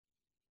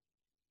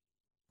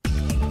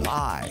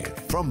Live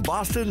from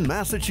Boston,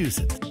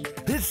 Massachusetts,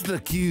 it's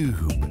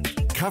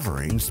theCUBE,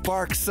 covering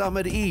Spark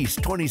Summit East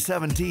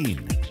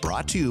 2017.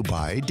 Brought to you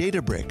by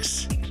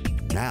Databricks.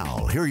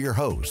 Now, here are your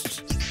hosts,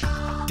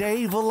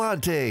 Dave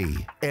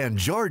Vellante and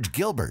George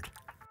Gilbert.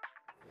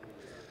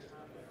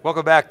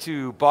 Welcome back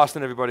to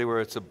Boston, everybody, where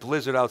it's a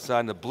blizzard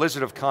outside and a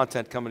blizzard of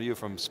content coming to you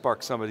from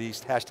Spark Summit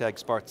East, hashtag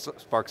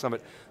Spark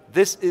Summit.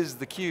 This is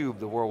theCUBE,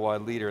 the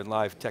worldwide leader in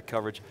live tech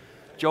coverage.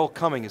 Joel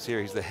Cumming is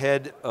here, he's the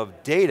head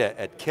of data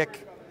at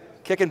Kik.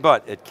 Kicking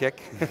butt at Kik.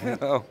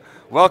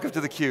 Welcome to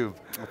theCUBE.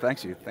 Well,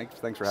 thanks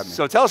for having me.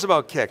 So tell us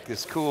about Kik,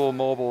 this cool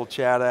mobile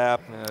chat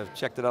app.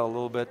 Checked it out a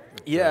little bit.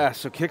 Yeah,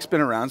 so Kik's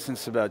been around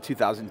since about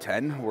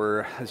 2010.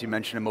 We're, as you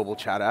mentioned, a mobile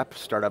chat app,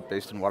 startup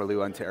based in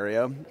Waterloo,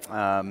 Ontario.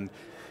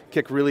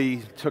 Kik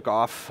really took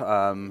off,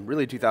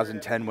 really in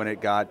 2010 when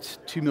it got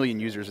 2 million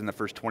users in the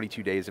first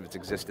 22 days of its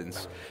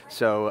existence.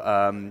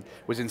 So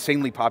was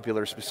insanely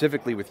popular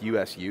specifically with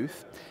US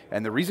youth.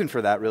 And the reason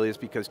for that really is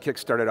because Kik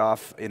started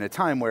off in a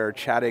time where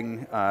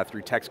chatting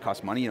through text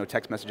cost money. You know,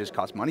 text messages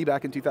cost money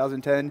back in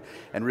 2010,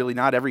 and really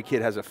not every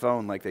kid has a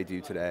phone like they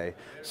do today.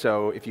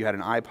 So if you had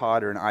an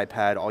iPod or an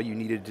iPad, all you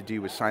needed to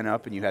do was sign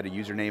up and you had a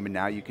username, and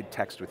now you could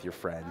text with your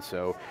friends.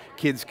 So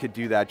kids could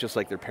do that just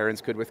like their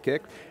parents could with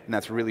Kik, and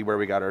that's really where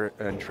we got our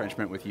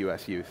entrenchment with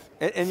US youth.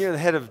 And you're the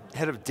head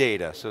of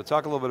data, so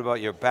talk a little bit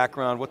about your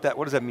background. What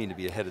does that mean to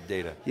be a head of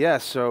data? Yeah,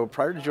 so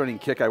prior to joining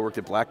Kik, I worked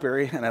at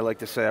BlackBerry, and I like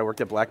to say I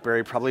worked at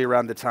BlackBerry probably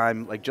around the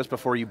time, like just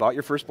before you bought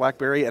your first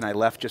BlackBerry, and I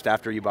left just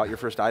after you bought your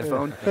first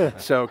iPhone.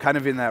 So kind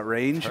of in that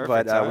range.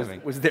 Perfect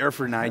but was there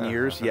for 9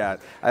 years. Yeah.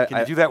 Can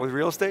you do that with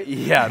real estate?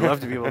 Yeah, I'd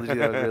love to be able to do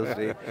that with real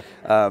estate.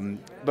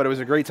 But it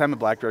was a great time at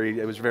BlackBerry.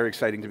 It was very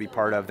exciting to be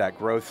part of that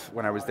growth.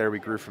 When I was there, we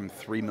grew from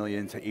 3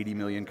 million to 80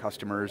 million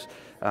customers,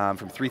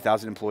 from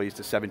 3,000 employees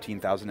to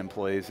 17,000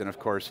 employees, and of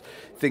course,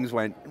 things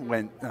went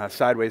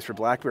sideways for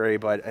BlackBerry,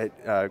 but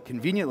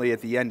conveniently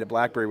at the end,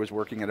 BlackBerry was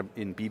working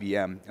in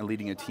BBM and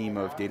leading a team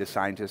of data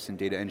scientists and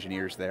data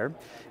engineers there.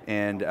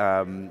 And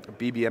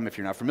BBM, if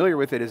you're not familiar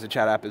with it, is a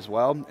chat app as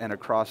well, and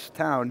across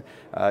town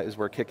is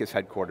where Kik is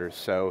headquarters.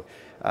 So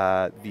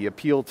the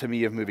appeal to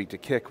me of moving to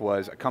Kik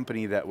was a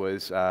company that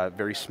was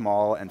very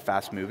small and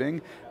fast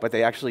moving, but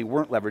they actually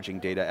weren't leveraging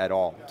data at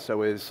all. So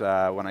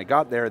when I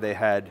got there, they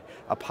had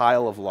a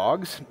pile of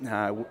logs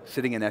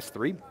sitting in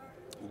S3,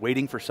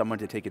 waiting for someone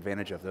to take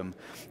advantage of them.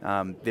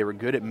 They were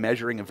good at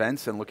measuring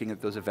events and looking at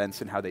those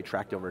events and how they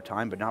tracked over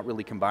time, but not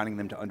really combining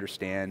them to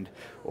understand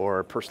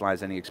or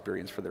personalize any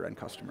experience for their end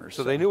customers.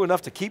 So they knew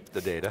enough to keep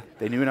the data.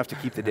 They knew enough to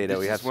keep the data.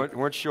 We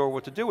weren't sure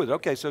what to do with it.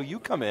 Okay, so you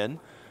come in,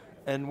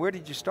 and where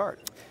did you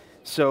start?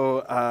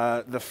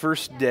 So the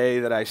first day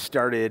that I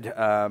started,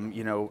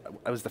 you know,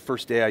 it was the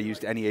first day I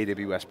used any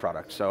AWS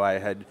product. So I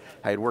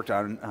had worked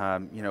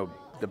on, you know,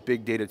 the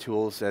big data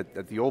tools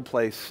at the old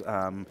place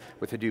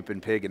with Hadoop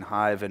and Pig and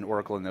Hive and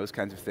Oracle and those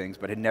kinds of things,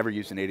 but had never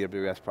used an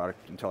AWS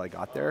product until I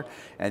got there.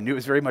 And it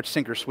was very much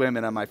sink or swim,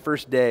 and on my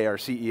first day, our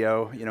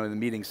CEO, you know, in the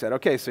meeting said,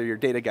 okay, so you're a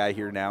data guy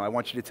here now, I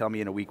want you to tell me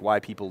in a week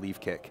why people leave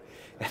Kik.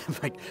 And I'm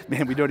like,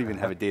 man, we don't even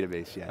have a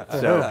database yet.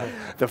 So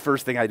the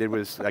first thing I did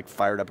was like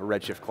fired up a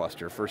Redshift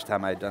cluster. First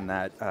time I had done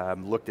that,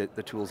 looked at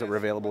the tools that were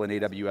available in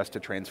AWS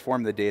to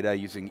transform the data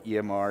using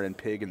EMR and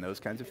Pig and those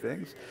kinds of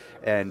things.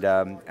 And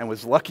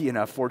was lucky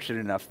enough, fortunate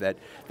enough that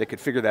they could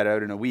figure that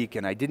out in a week,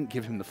 and I didn't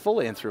give him the full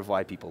answer of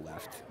why people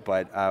left,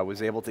 but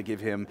was able to give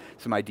him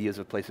some ideas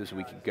of places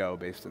we could go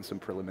based on some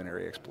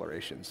preliminary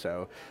exploration.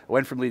 So I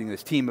went from leading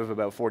this team of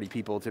about 40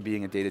 people to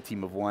being a data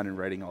team of 1 and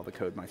writing all the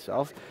code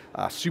myself.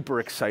 Super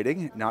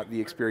exciting. Not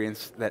the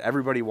experience that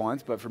everybody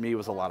wants, but for me it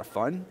was a lot of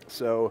fun.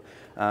 So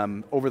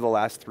over the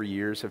last 3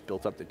 years have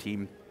built up the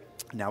team.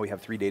 Now we have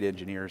 3 data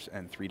engineers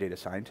and 3 data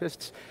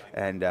scientists,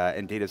 and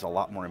data is a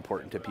lot more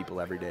important to people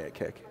every day at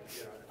Kik.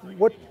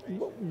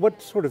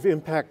 What sort of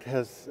impact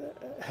has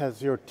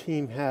your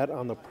team had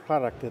on the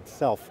product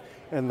itself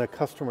and the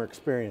customer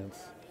experience?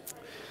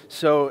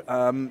 So,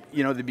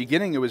 you know, at the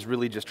beginning it was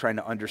really just trying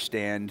to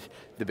understand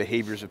the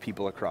behaviors of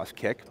people across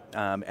Kik,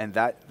 and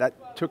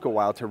that took a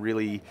while to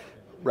really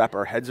wrap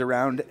our heads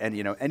around. And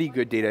you know, any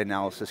good data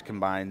analysis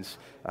combines,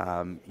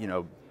 you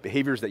know,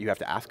 behaviors that you have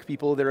to ask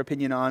people their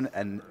opinion on,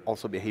 and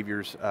also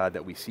behaviors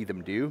that we see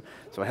them do.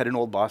 So I had an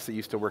old boss that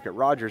used to work at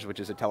Rogers, which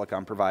is a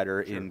telecom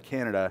provider in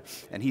Canada,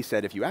 and he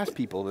said if you ask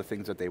people the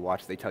things that they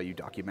watch, they tell you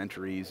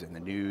documentaries and the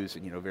news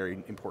and, you know,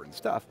 very important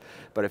stuff.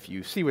 But if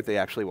you see what they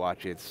actually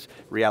watch, it's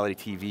reality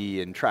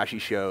TV and trashy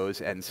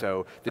shows, and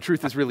so the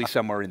truth is really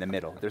somewhere in the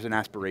middle. There's an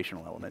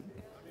aspirational element.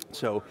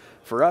 So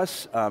for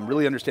us,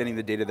 really understanding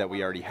the data that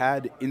we already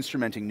had,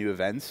 instrumenting new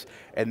events,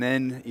 and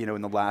then, you know,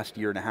 in the last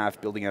year and a half,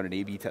 building out an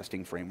A/B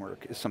testing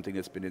framework is something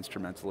that's been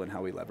instrumental in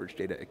how we leverage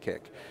data at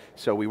Kik.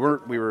 So we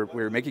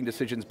were making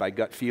decisions by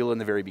gut feel in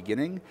the very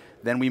beginning.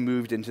 Then we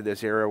moved into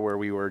this era where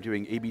we were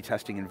doing A/B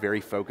testing and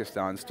very focused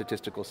on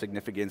statistical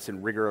significance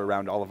and rigor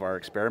around all of our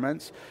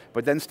experiments.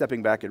 But then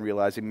stepping back and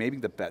realizing maybe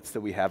the bets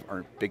that we have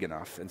aren't big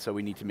enough, and so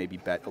we need to maybe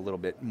bet a little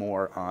bit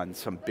more on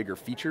some bigger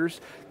features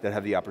that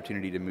have the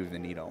opportunity to move the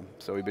needle. model.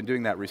 So we've been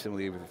doing that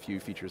recently with a few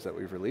features that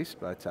we've released,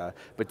 but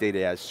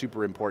data is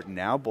super important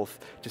now, both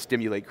to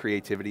stimulate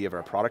creativity of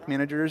our product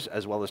managers,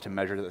 as well as to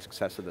measure the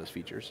success of those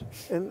features.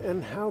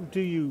 And how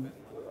do you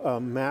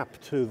map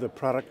to the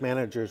product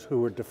managers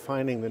who are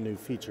defining the new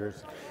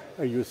features?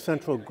 Are you a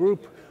central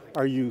group?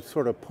 Are you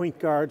sort of point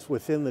guards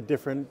within the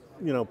different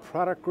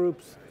product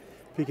groups?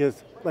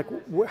 Because like,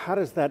 how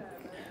does that,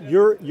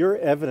 your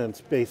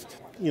evidence-based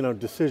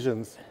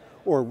decisions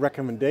or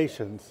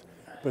recommendations,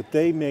 but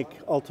they make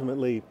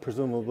ultimately,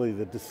 presumably,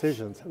 the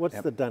decisions. What's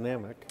the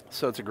dynamic?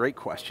 So it's a great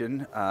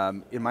question.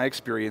 In my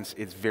experience,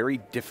 it's very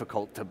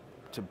difficult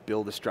to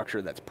build a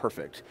structure that's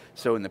perfect.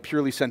 So in the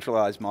purely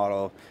centralized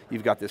model,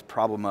 you've got this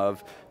problem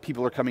of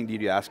people are coming to you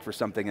to ask for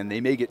something and they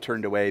may get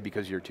turned away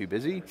because you're too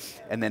busy.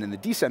 And then in the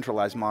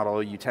decentralized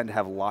model, you tend to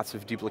have lots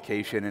of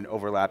duplication and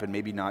overlap and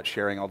maybe not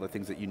sharing all the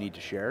things that you need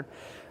to share.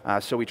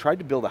 So we tried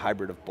to build a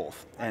hybrid of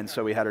both. And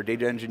so we had our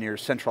data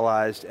engineers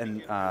centralized,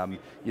 and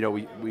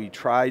we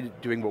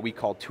tried doing what we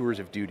call tours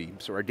of duty.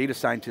 So our data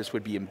scientists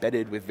would be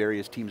embedded with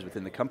various teams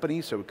within the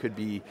company. So it could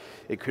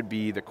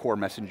be the core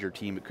messenger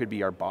team, it could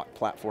be our bot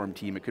platform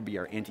team, it could be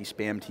our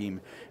anti-spam team,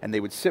 and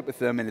they would sit with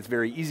them, and it's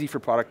very easy for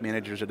product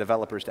managers or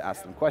developers to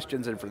ask them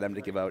questions and for them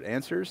to give out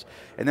answers.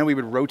 And then we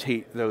would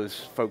rotate those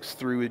folks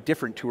through a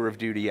different tour of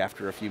duty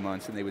after a few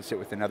months, and they would sit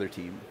with another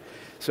team.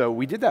 So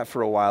we did that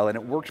for a while, and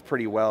it worked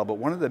pretty well, but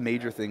one of the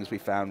major things we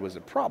found was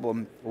a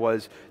problem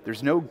was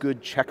there's no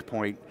good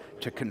checkpoint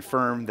to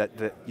confirm that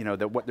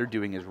what they're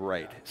doing is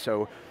right.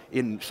 So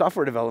in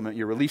software development,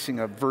 you're releasing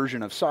a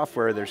version of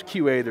software, there's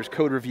QA, there's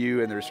code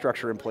review, and there's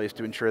structure in place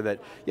to ensure that,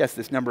 yes,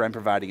 this number I'm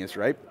providing is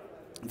right.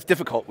 It's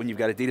difficult when you've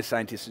got a data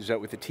scientist who's out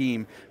with the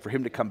team for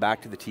him to come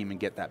back to the team and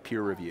get that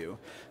peer review.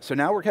 So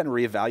now we're kind of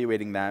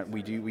reevaluating that.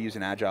 We use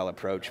an agile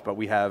approach, but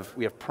we have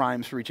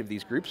primes for each of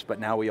these groups, but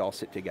now we all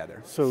sit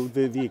together. So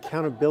the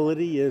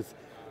accountability is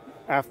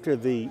after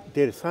the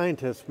data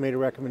scientist made a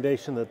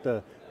recommendation that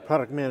the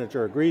product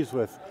manager agrees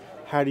with,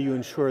 how do you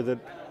ensure that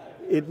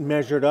it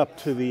measured up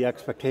to the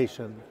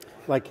expectation?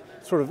 Like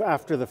sort of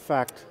after the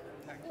fact.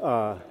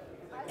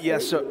 Yeah,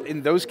 so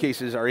in those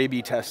cases, our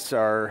A/B tests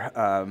are,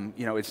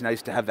 it's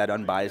nice to have that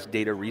unbiased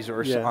data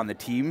resource on the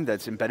team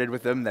that's embedded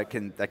with them that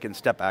can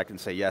step back and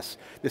say, yes,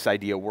 this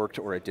idea worked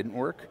or it didn't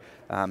work.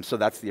 So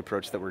that's the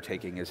approach that we're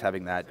taking, is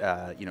having that,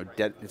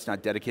 it's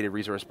not dedicated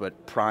resource,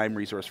 but prime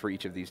resource for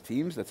each of these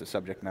teams that's a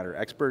subject matter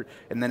expert,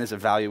 and then is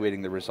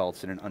evaluating the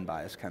results in an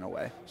unbiased kind of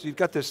way. So you've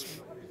got this,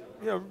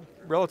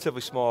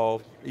 relatively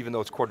small, even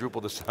though it's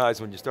quadruple the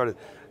size when you started,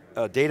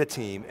 data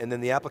team, and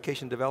then the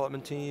application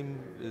development team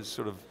is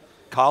sort of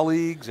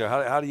colleagues, or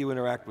how do you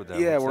interact with them?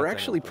 Yeah, we're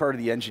actually part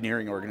of the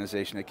engineering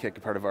organization at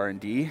Kik, part of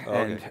R&D,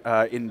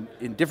 and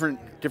in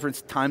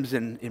different times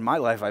in my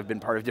life, I've been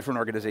part of different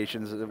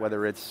organizations,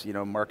 whether it's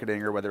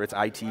marketing or whether it's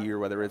IT or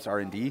whether it's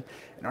R&D,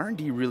 and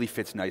R&D really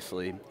fits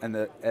nicely. And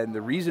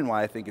the reason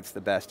why I think it's the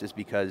best is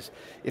because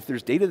if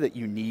there's data that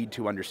you need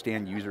to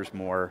understand users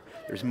more,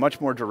 there's much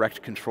more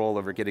direct control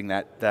over getting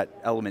that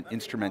element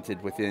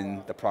instrumented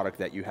within the product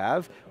that you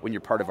have when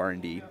you're part of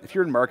R&D. If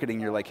you're in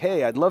marketing, you're like,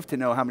 hey, I'd love to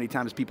know how many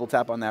times people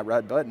tap on that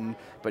red button,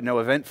 but no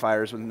event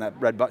fires when that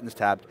red button's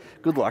tapped.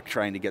 Good luck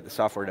trying to get the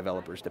software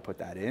developers to put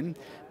that in.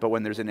 But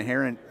when there's an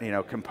inherent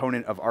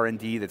component of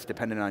R&D that's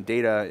dependent on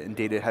data, and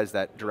data has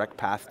that direct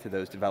path to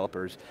those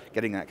developers,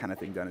 getting that kind of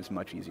thing done is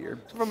much easier.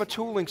 So from a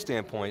tooling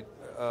standpoint,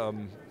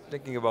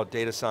 thinking about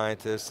data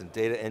scientists and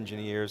data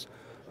engineers,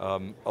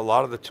 a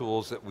lot of the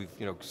tools that we've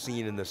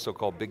seen in this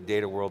so-called big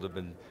data world have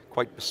been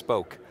quite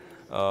bespoke.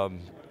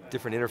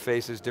 Different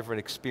interfaces, different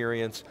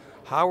experience.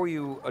 How are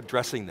you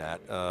addressing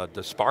that?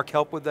 Does Spark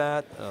help with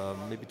that?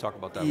 Maybe talk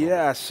about that a little bit.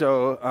 Yeah,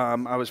 so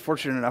I was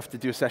fortunate enough to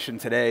do a session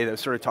today that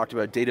sort of talked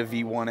about data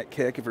V1 at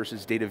Kik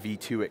versus data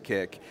V2 at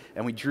Kik.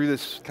 And we drew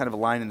this kind of a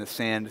line in the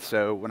sand.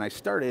 So when I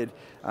started,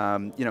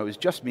 it was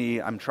just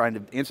me. I'm trying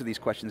to answer these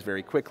questions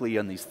very quickly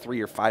on these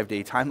 3 or 5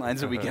 day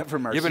timelines that we get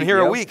from our You've been CEO. here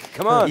a week,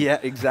 come on. Yeah,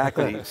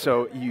 exactly.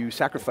 So you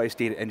sacrifice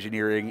data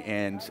engineering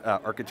and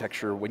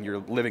architecture when you're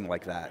living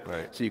like that.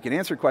 Right. So you can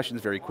answer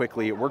questions very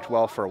quickly. It worked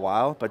well for a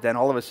while, but then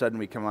all of a sudden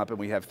we come up and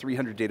we have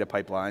 300 data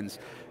pipelines.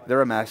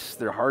 They're a mess.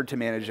 They're hard to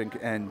manage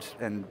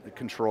and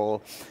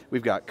control.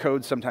 We've got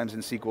code sometimes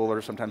in SQL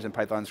or sometimes in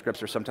Python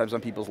scripts or sometimes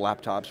on people's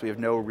laptops. We have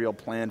no real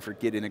plan for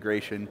Git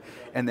integration.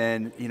 And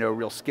then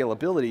real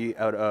scalability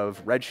out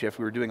of Redshift.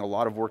 We were doing a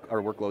lot of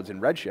our workloads in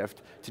Redshift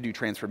to do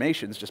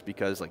transformations just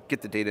because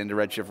get the data into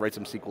Redshift, write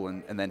some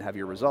SQL and then have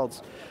your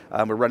results.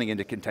 We're running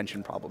into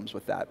contention problems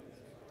with that.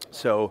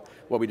 So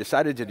what we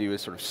decided to do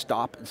is sort of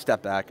stop and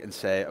step back and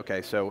say,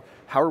 okay, so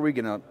how are we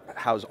going to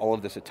house all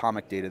of this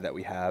atomic data that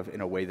we have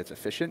in a way that's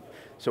efficient?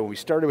 So when we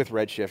started with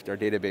Redshift, our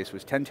database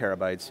was 10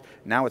 terabytes.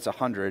 Now it's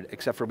 100,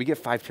 except for we get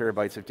 5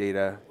 terabytes of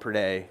data per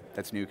day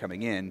that's new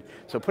coming in.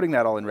 So putting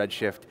that all in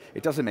Redshift,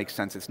 it doesn't make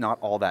sense. It's not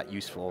all that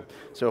useful.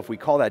 So if we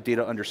call that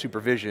data under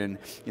supervision,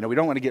 we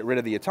don't want to get rid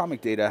of the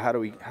atomic data. How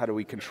do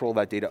we control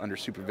that data under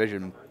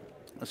supervision?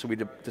 So we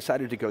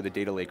decided to go the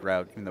data lake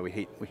route, even though we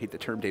hate the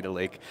term data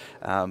lake,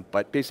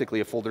 but basically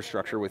a folder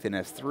structure within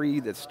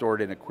S3 that's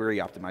stored in a query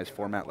optimized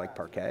format like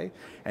Parquet,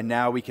 and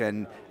now we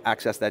can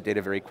access that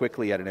data very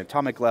quickly at an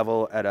atomic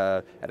level, at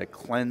a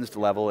cleansed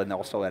level, and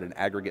also at an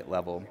aggregate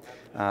level.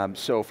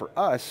 So for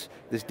us,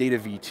 this data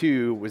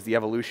V2 was the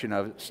evolution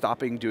of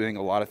stopping doing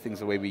a lot of things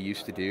the way we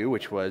used to do,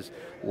 which was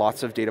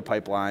lots of data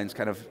pipelines,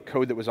 kind of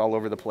code that was all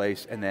over the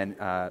place, and then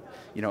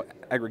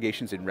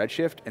aggregations in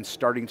Redshift, and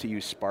starting to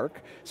use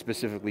Spark,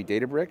 specifically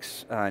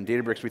Databricks. And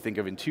Databricks we think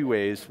of in two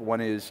ways.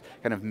 One is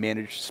kind of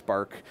managed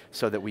Spark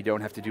so that we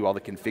don't have to do all the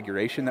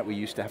configuration that we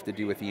used to have to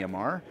do with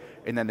EMR.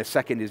 And then the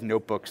second is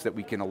notebooks that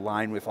we can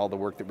align with all the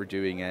work that we're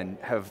doing and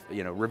have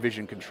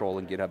revision control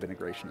and GitHub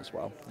integration as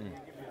well.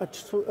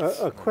 Just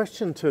a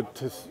question to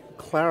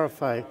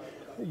clarify,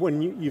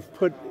 when you've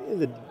put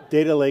the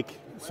data lake,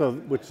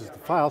 which is the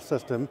file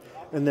system,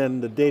 and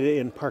then the data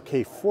in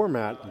Parquet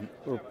format,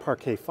 or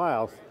Parquet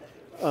files,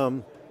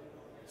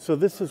 so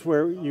this is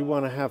where you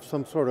want to have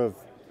some sort of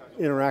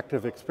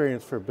interactive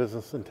experience for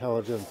business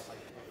intelligence.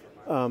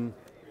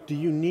 Do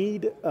you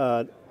need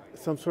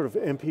some sort of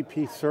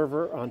MPP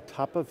server on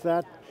top of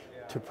that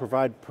to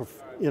provide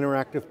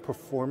interactive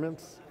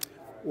performance?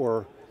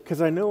 Or,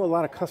 because I know a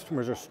lot of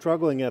customers are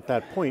struggling at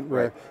that point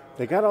where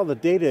they got all the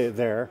data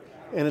there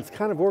and it's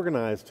kind of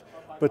organized,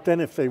 but then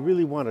if they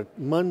really want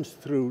to munge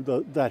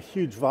through that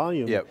huge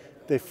volume,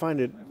 they find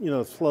it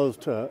slows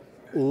to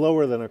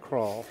lower than a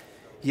crawl.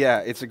 Yeah,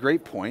 it's a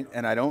great point,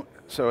 and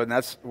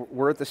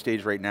we're at the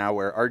stage right now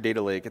where our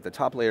data lake, at the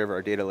top layer of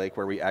our data lake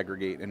where we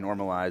aggregate and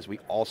normalize, we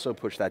also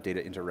push that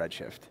data into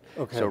Redshift.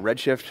 Okay. So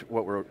Redshift,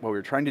 what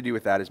we're trying to do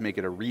with that is make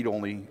it a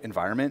read-only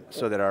environment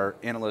so that our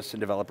analysts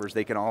and developers,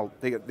 they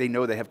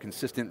know they have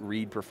consistent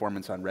read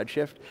performance on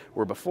Redshift,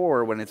 where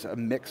before, when it's a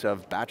mix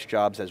of batch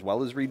jobs as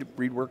well as read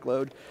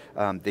workload,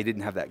 they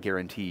didn't have that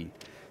guarantee.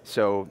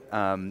 So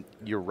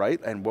you're right,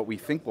 and what we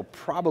think will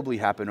probably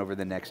happen over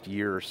the next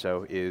year or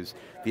so is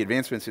the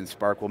advancements in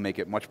Spark will make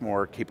it much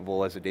more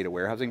capable as a data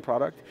warehousing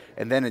product,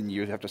 and then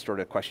you have to start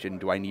a question,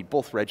 do I need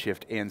both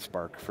Redshift and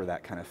Spark for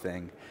that kind of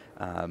thing?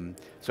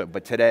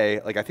 But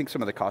today, I think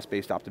some of the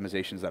cost-based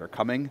optimizations that are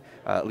coming,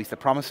 at least the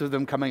promise of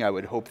them coming, I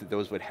would hope that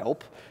those would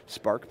help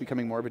Spark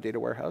becoming more of a data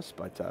warehouse,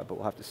 but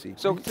we'll have to see.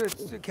 So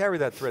to carry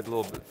that thread a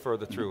little bit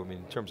further through, I mean,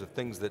 in terms of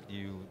things that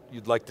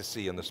you'd like to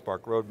see on the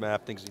Spark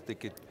roadmap, things you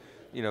think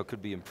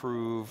could be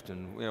improved,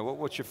 and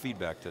what's your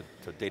feedback to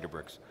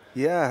Databricks?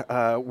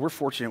 Yeah, we're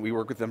fortunate. We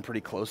work with them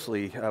pretty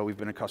closely. We've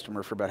been a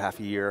customer for about half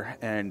a year,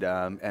 and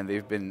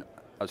they've been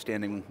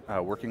outstanding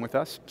working with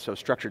us. So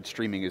structured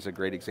streaming is a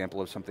great example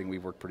of something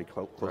we've worked pretty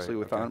closely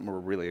with on, and we're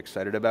really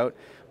excited about.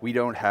 We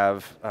don't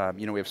have,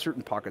 we have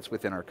certain pockets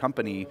within our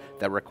company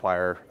that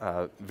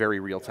require very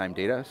real-time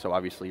data. So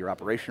obviously your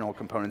operational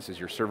components is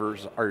your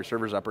servers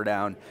up or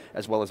down,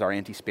 as well as our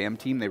anti-spam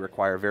team. They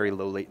require very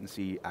low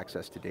latency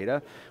access to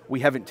data.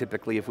 We haven't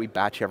typically, if we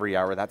batch every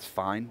hour, that's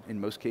fine in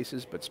most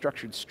cases, but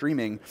structured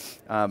streaming,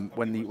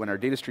 when our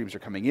data streams are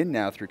coming in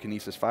now through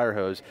Kinesis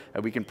Firehose,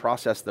 we can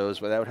process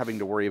those without having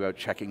to worry about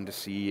checking to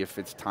see if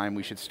it's time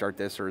we should start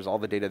this, or is all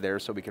the data there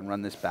so we can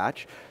run this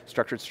batch.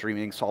 Structured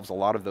streaming solves a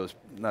lot of those,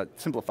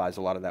 simplifies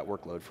a lot of that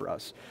workload for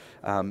us.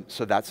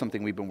 So that's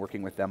something we've been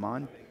working with them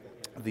on.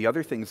 The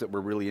other things that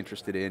we're really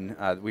interested in,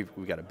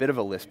 we've got a bit of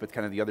a list, but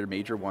kind of the other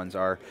major ones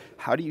are,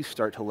 how do you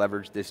start to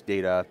leverage this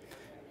data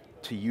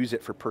to use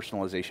it for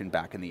personalization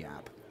back in the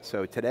app?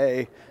 So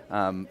today,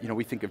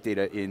 we think of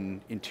data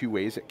in two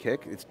ways at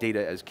Kik. It's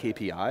data as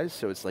KPIs,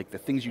 so it's like the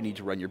things you need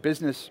to run your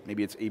business.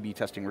 Maybe it's A/B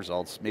testing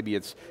results. Maybe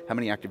it's how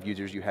many active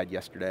users you had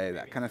yesterday,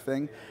 that kind of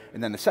thing.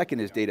 And then the second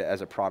is data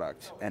as a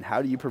product. And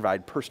how do you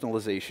provide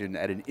personalization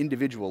at an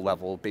individual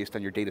level based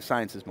on your data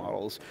sciences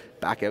models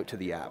back out to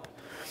the app?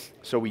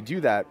 So we do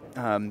that.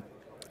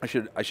 I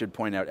should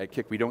point out, at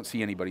Kik, we don't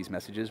see anybody's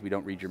messages, we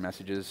don't read your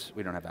messages,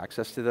 we don't have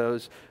access to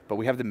those, but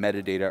we have the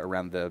metadata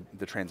around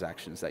the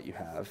transactions that you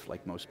have,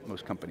 like most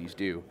companies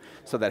do.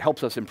 So that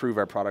helps us improve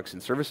our products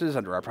and services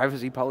under our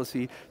privacy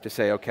policy to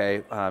say,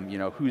 okay,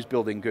 who's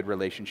building good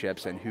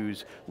relationships and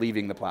who's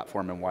leaving the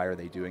platform and why are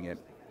they doing it.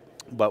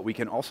 But we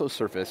can also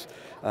surface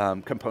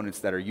components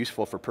that are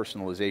useful for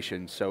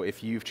personalization. So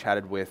if you've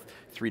chatted with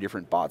 3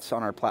 different bots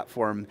on our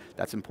platform,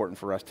 that's important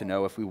for us to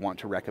know if we want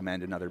to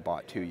recommend another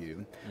bot to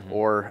you. Mm-hmm.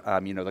 Or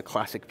the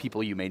classic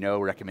people you may know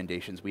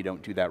recommendations, we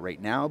don't do that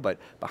right now, but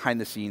behind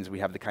the scenes we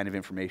have the kind of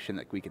information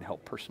that we can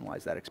help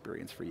personalize that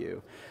experience for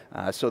you.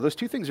 So those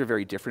two things are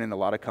very different in a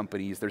lot of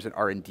companies. There's an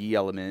R&D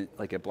element,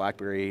 like at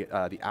BlackBerry,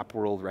 the App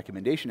World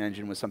recommendation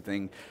engine was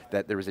something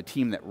that there was a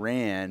team that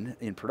ran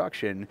in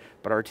production,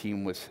 but our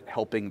team was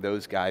helping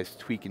those guys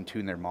tweak and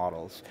tune their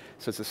models.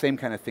 So it's the same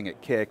kind of thing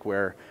at Kik,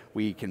 where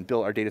we can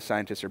build, our data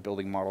scientists are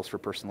building models for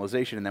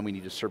personalization, and then we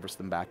need to service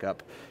them back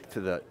up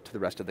to the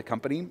rest of the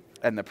company.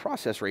 And the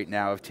process right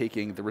now of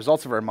taking the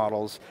results of our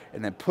models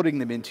and then putting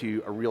them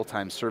into a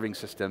real-time serving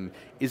system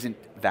isn't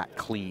that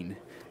clean.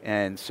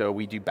 And so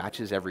we do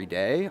batches every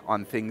day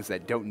on things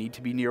that don't need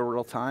to be near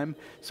real time.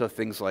 So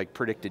things like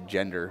predicted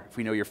gender. If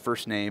we know your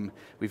first name,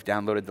 we've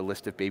downloaded the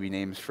list of baby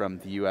names from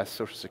the US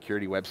Social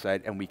Security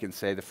website, and we can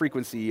say the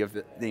frequency of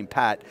the name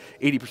Pat,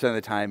 80% of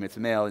the time it's a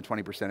male and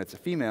 20% it's a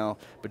female,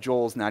 but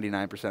Joel's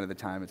 99% of the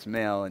time it's a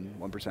male and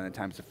 1% of the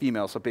time it's a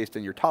female. So based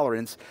on your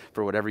tolerance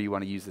for whatever you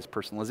want to use this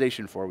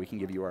personalization for, we can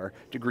give you our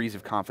degrees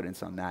of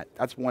confidence on that.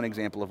 That's one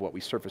example of what we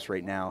surface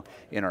right now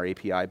in our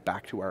API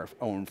back to our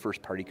own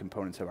first-party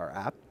components of our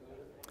app.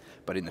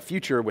 But in the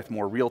future, with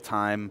more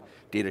real-time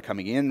data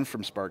coming in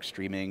from Spark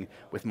Streaming,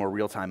 with more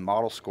real-time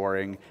model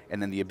scoring,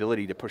 and then the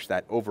ability to push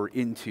that over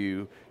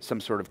into some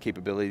sort of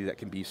capability that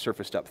can be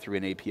surfaced up through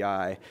an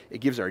API, it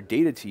gives our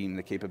data team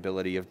the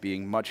capability of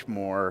being much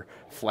more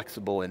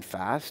flexible and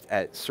fast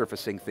at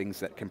surfacing things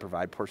that can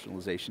provide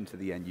personalization to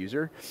the end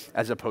user,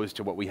 as opposed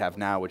to what we have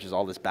now, which is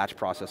all this batch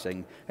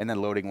processing, and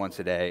then loading once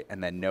a day,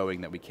 and then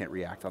knowing that we can't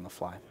react on the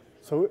fly.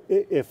 So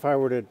if I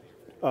were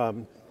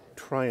to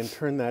try and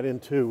turn that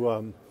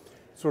into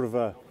sort of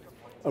a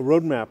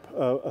roadmap,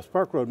 a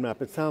Spark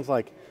roadmap, it sounds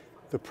like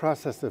the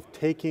process of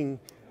taking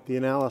the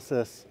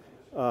analysis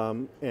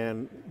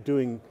and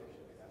doing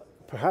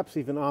perhaps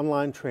even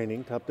online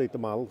training to update the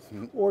models,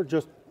 or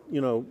just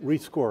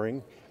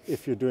rescoring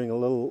if you're doing a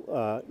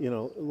little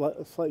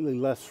slightly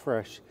less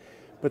fresh,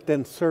 but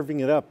then serving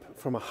it up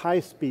from a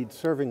high-speed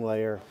serving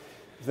layer.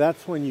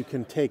 That's when you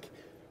can take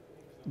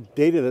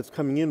data that's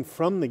coming in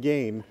from the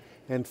game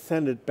and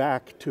send it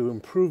back to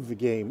improve the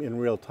game in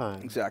real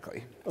time.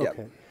 Exactly. Okay,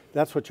 yep.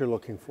 That's what you're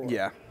looking for.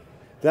 Yeah.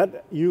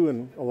 That, you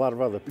and a lot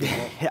of other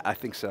people. Yeah, I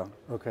think so.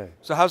 Okay.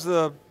 So how's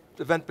the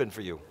event been for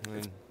you?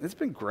 It's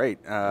been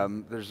great.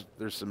 There's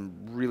some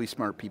really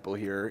smart people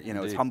here.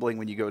 It's humbling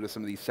when you go to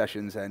some of these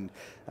sessions, and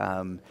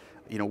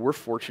we're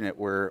fortunate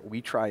where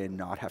we try and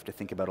not have to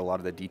think about a lot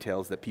of the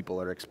details that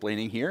people are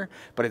explaining here,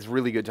 but it's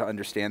really good to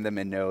understand them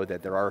and know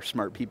that there are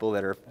smart people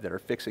that are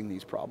fixing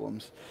these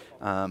problems.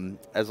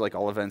 As like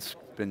all events,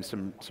 been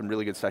some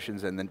really good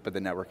sessions, but the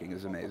networking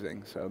is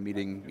amazing. So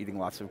meeting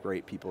lots of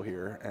great people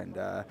here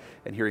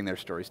and hearing their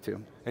stories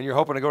too. And you're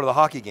hoping to go to the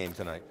hockey game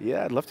tonight?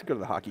 Yeah, I'd love to go to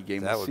the hockey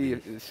game. Let's see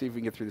if we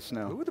can get through the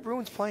snow. Who are the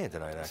Bruins playing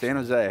tonight, actually? San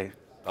Jose.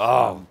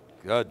 Oh.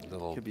 Good.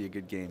 Could be a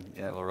good game.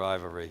 Yeah. Little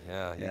rivalry.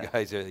 Yeah. You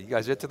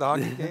guys into the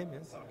hockey game?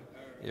 Yeah.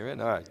 You're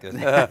in? All right, good.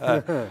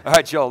 All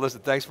right, Joel,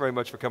 listen, thanks very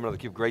much for coming on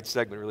theCUBE. Great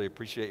segment. Really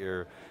appreciate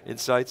your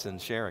insights and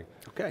sharing.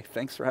 Okay,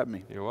 thanks for having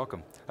me. You're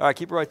welcome. All right,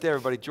 keep it right there,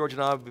 everybody. George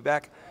and I will be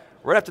back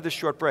right after this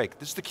short break.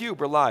 This is theCUBE.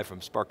 We're live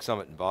from Spark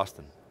Summit in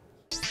Boston.